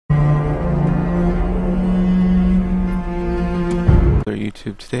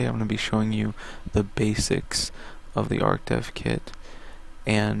YouTube. Today I'm going to be showing you the basics of the Ark Dev Kit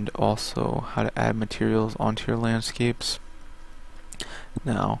and also how to add materials onto your landscapes.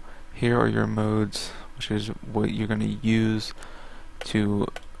 Now, here are your modes, which is what you're going to use to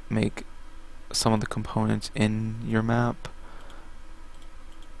make some of the components in your map.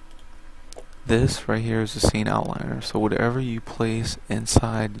 This right here is the scene outliner, so whatever you place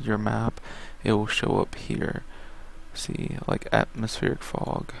inside your map, it will show up here. See, like atmospheric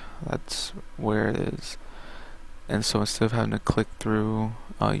fog, that's where it is. And so instead of having to click through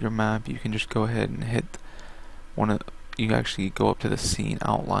your map, you can just go ahead and hit you actually go up to the scene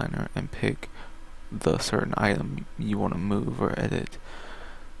outliner and pick the certain item you want to move or edit.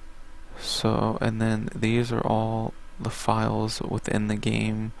 So, and then these are all the files within the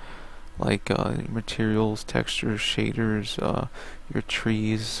game, like materials, textures, shaders, your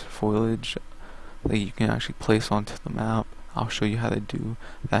trees, foliage that you can actually place onto the map. I'll show you how to do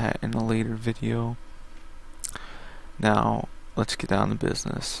that in a later video. Now let's get down to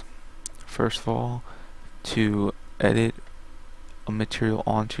business. First of all, to edit a material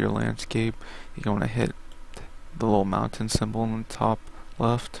onto your landscape, you're going to hit the little mountain symbol in the top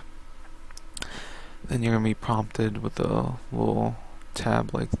left. Then you're going to be prompted with a little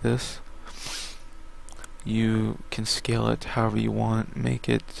tab like this. You can scale it however you want, make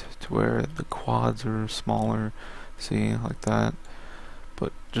it to where the quads are smaller, see, like that.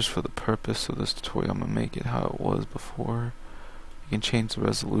 But just for the purpose of this tutorial, I'm going to make it how it was before. You can change the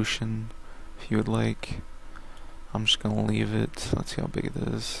resolution if you would like. I'm just going to leave it. Let's see how big it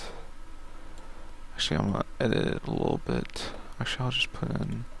is. Actually, I'm going to edit it a little bit. Actually, I'll just put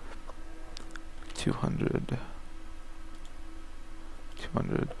in 200.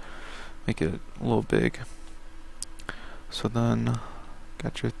 Make it a little big. So then,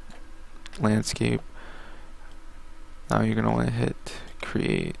 got your landscape. Now you're going to want to hit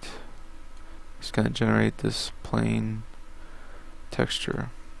create. It's going to generate this plain texture.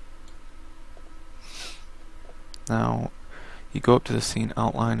 Now you go up to the scene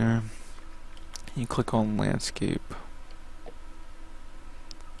outliner, you click on landscape.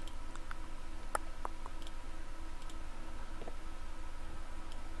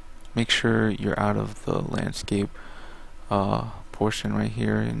 Make sure you're out of the landscape portion right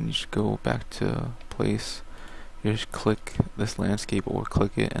here, and you should go back to place. You just click this landscape or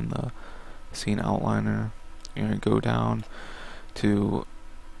click it in the scene outliner. You're going to go down to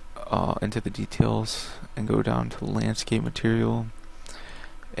into the details and go down to landscape material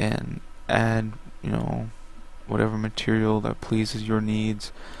and add, whatever material that pleases your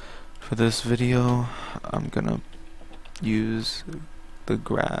needs. For this video, I'm gonna use the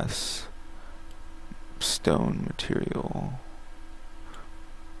grass stone material.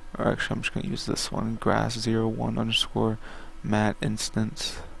 Or actually, I'm just gonna use this one, grass01_ matte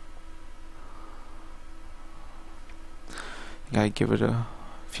instance. You gotta give it a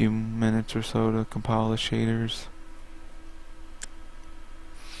few minutes or so to compile the shaders.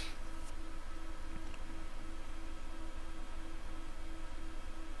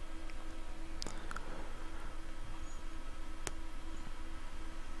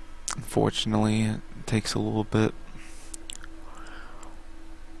 Unfortunately, it takes a little bit.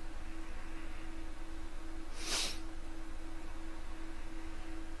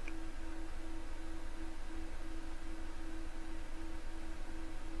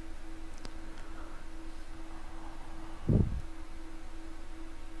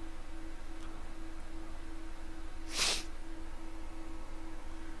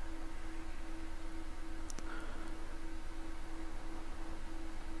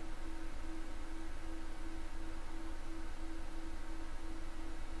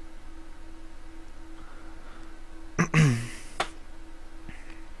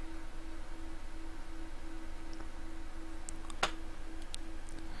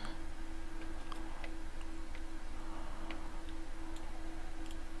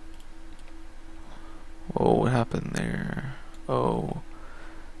 Whoa, what happened there? Oh,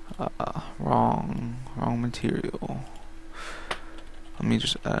 wrong material. Let me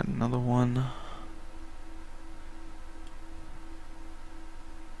just add another one.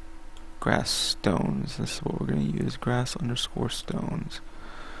 Grass stones, this is what we're going to use, grass_stones.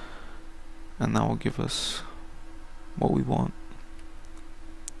 And that will give us what we want.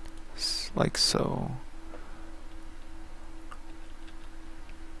 Like so.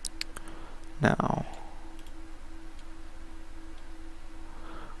 Now,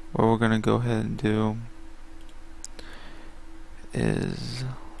 what we're going to go ahead and do is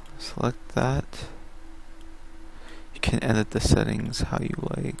select that. You can edit the settings how you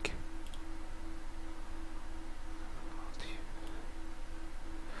like.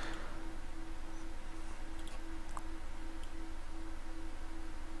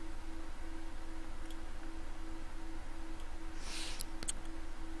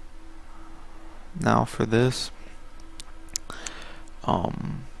 Now for this, I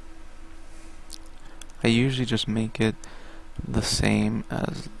usually just make it the same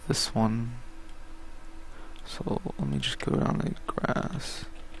as this one. So let me just go down to grass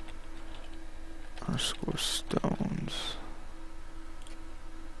underscore stones.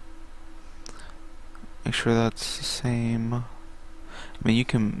 Make sure that's the same. I mean, you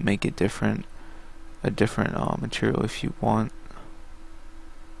can make it different, a different material if you want.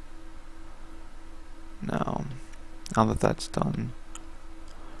 Now that that's done,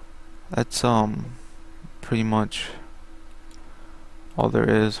 that's pretty much all there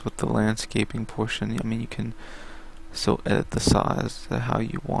is with the landscaping portion. I mean, you can still edit the size to how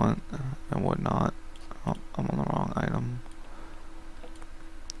you want and whatnot. Oh, I'm on the wrong item.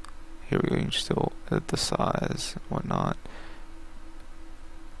 Here we go. You can still edit the size and whatnot.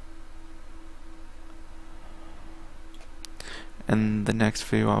 In the next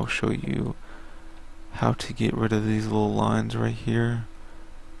video, I'll show you how to get rid of these little lines right here,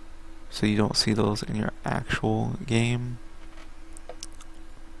 so you don't see those in your actual game.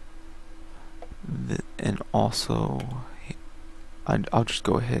 And also, I'll just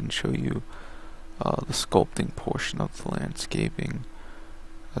go ahead and show you the sculpting portion of the landscaping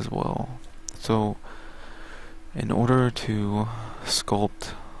as well. So, in order to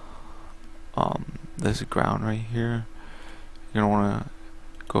sculpt this ground right here, you're gonna want to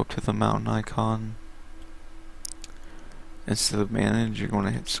go up to the mountain icon. Instead of manage, you're going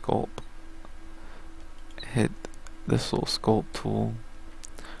to hit sculpt. Hit this little sculpt tool.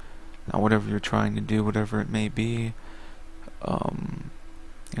 Now, whatever you're trying to do, whatever it may be,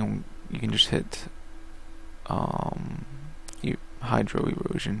 you can just hit hydro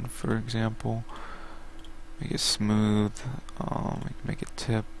erosion, for example. Make it smooth. Make it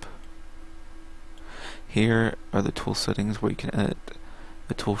tip. Here are the tool settings where you can edit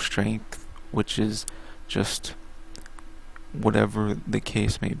the tool strength, which is just whatever the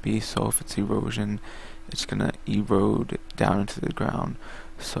case may be. So if it's erosion, it's gonna erode down into the ground.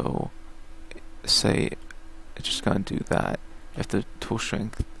 So say it's just gonna do that if the tool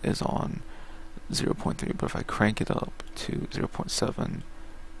strength is on 0.3, but if I crank it up to 0.7,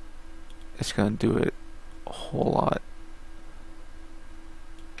 it's gonna do it a whole lot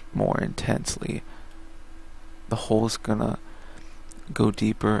more intensely. The hole is gonna go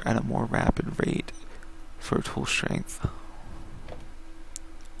deeper at a more rapid rate for tool strength.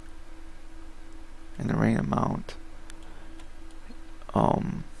 And the rain amount,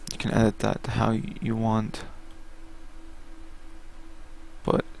 you can edit that to how you want,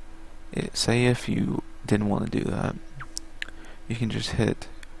 but say if you didn't want to do that, you can just hit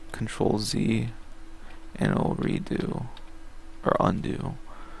Control Z and it'll redo or undo.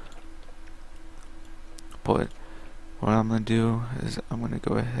 But what I'm going to do is I'm going to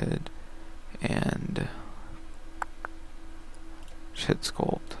go ahead and just hit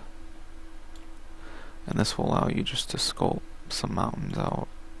sculpt. And this will allow you just to sculpt some mountains out.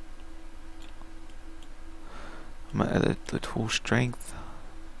 I'm going to edit the tool strength.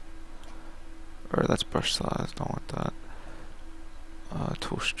 Or that's brush size, don't want that.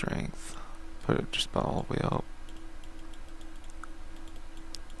 Tool strength. Put it just about all the way up.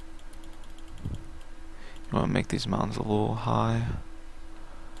 You want to make these mountains a little high.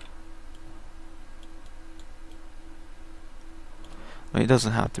 I mean, it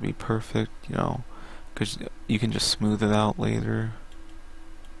doesn't have to be perfect, you know, because you can just smooth it out later.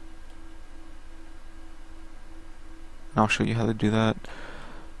 And I'll show you how to do that.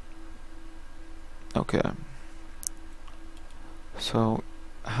 Okay. So,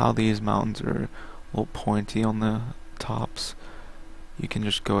 how these mountains are a little pointy on the tops, you can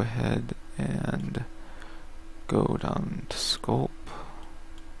just go ahead and go down to sculpt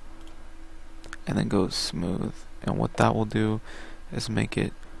and then go smooth. And what that will do is make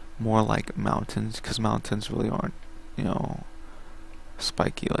it more like mountains, because mountains really aren't, you know,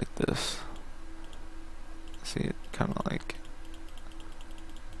 spiky like this. See, it kind of like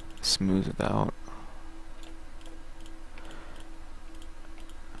smooths it out.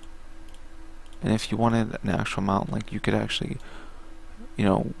 And if you wanted an actual mountain, like you could actually, you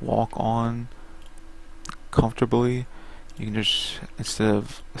know, walk on comfortably, you can just, instead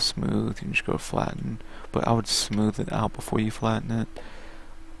of smooth, you can just go flatten. But I would smooth it out before you flatten it.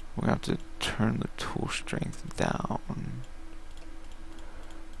 We're gonna have to turn the tool strength down.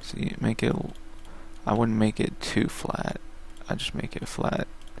 See, make it, I wouldn't make it too flat. I just make it flat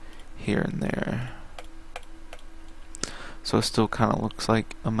here and there. So it still kind of looks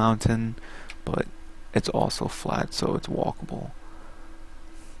like a mountain, but it's also flat, so it's walkable.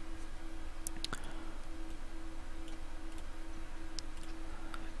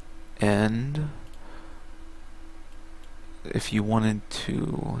 And if you wanted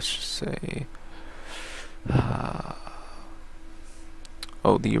to, let's just say,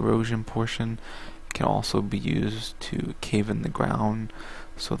 oh, the erosion portion can also be used to cave in the ground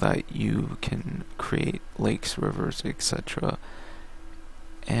so that you can create lakes, rivers, etc.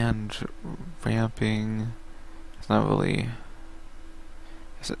 And ramping, it's not really,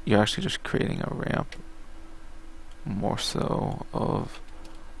 you're actually just creating a ramp more so of,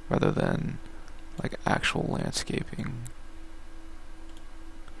 rather than like actual landscaping.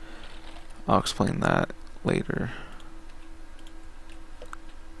 I'll explain that later.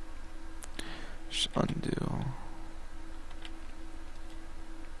 Just undo.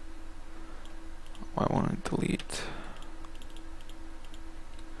 I want to delete.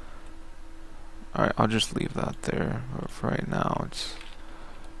 Alright, I'll just leave that there for right now.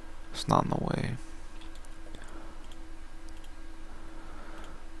 It's not in the way.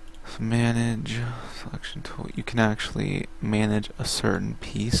 So manage selection tool. You can actually manage a certain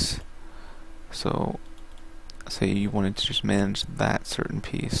piece. So say you wanted to just manage that certain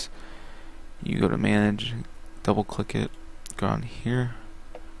piece. You go to manage, double click it, go on here,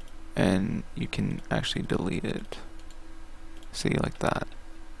 and you can actually delete it. See, like that.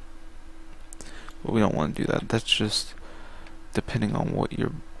 But we don't want to do that. That's just depending on what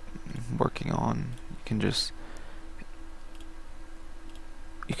you're working on. You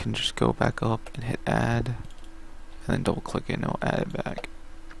can just go back up and hit add, and then double click it and it'll add it back.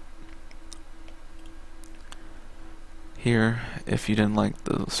 Here, if you didn't like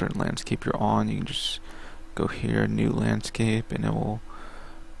the certain landscape you're on, you can just go here, new landscape, and it will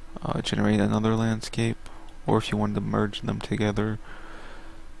generate another landscape. Or if you wanted to merge them together,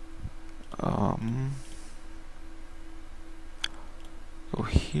 go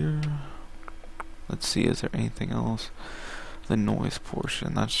here. Let's see, is there anything else? The noise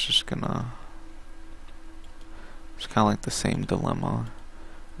portion, that's just gonna, it's kind of like the same dilemma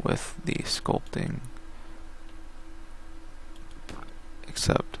with the sculpting,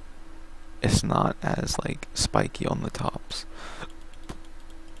 except it's not as like spiky on the tops.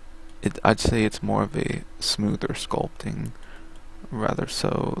 I'd say it's more of a smoother sculpting rather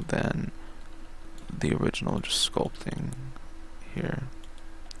so than the original just sculpting here.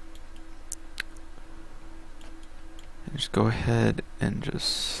 And just go ahead and just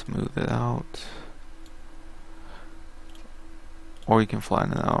smooth it out, or you can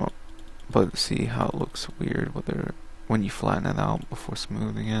flatten it out, but see how it looks weird when you flatten it out before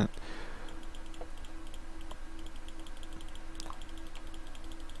smoothing it.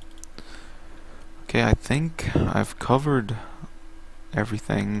 Okay, I think I've covered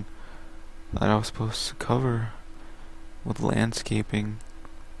everything that I was supposed to cover with landscaping.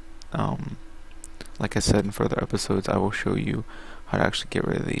 Like I said in further episodes, I will show you how to actually get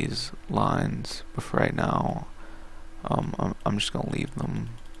rid of these lines, but for right now, I'm just gonna leave them.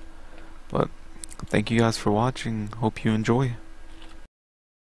 But thank you guys for watching. Hope you enjoy.